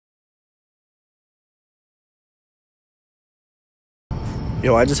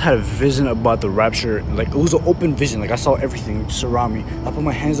Yo, I just had a vision about the rapture. Like, it was an open vision. Like, I saw everything just around me. I put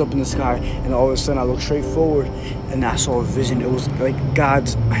my hands up in the sky, and all of a sudden I looked straight forward, and I saw a vision. It was like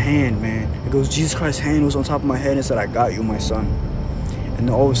God's hand, man. It goes, Jesus Christ's hand was on top of my head and said, "I got you, my son." And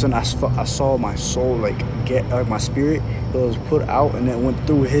then all of a sudden I saw my soul, like, get, like, my spirit, it was put out, and then went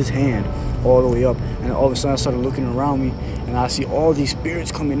through his hand all the way up. And all of a sudden I started looking around me, and I see all these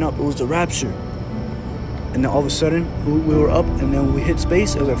spirits coming up. It was the rapture. And then all of a sudden, we were up, and then we hit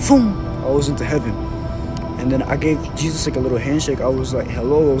space. It was like, boom! I was into heaven. And then I gave Jesus like a little handshake. I was like,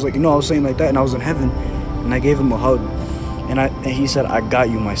 hello. I was like, I was saying like that, and I was in heaven. And I gave him a hug. And he said, "I got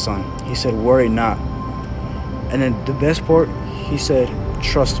you, my son." He said, "Worry not." And then the best part, he said,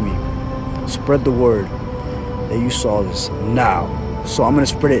 "Trust me. Spread the word that you saw this now." So I'm going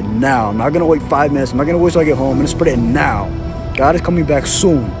to spread it now. I'm not going to wait 5 minutes. I'm not going to wait till I get home. I'm going to spread it now. God is coming back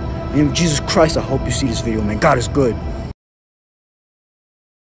soon. In the name of Jesus Christ, I hope you see this video, man. God is good.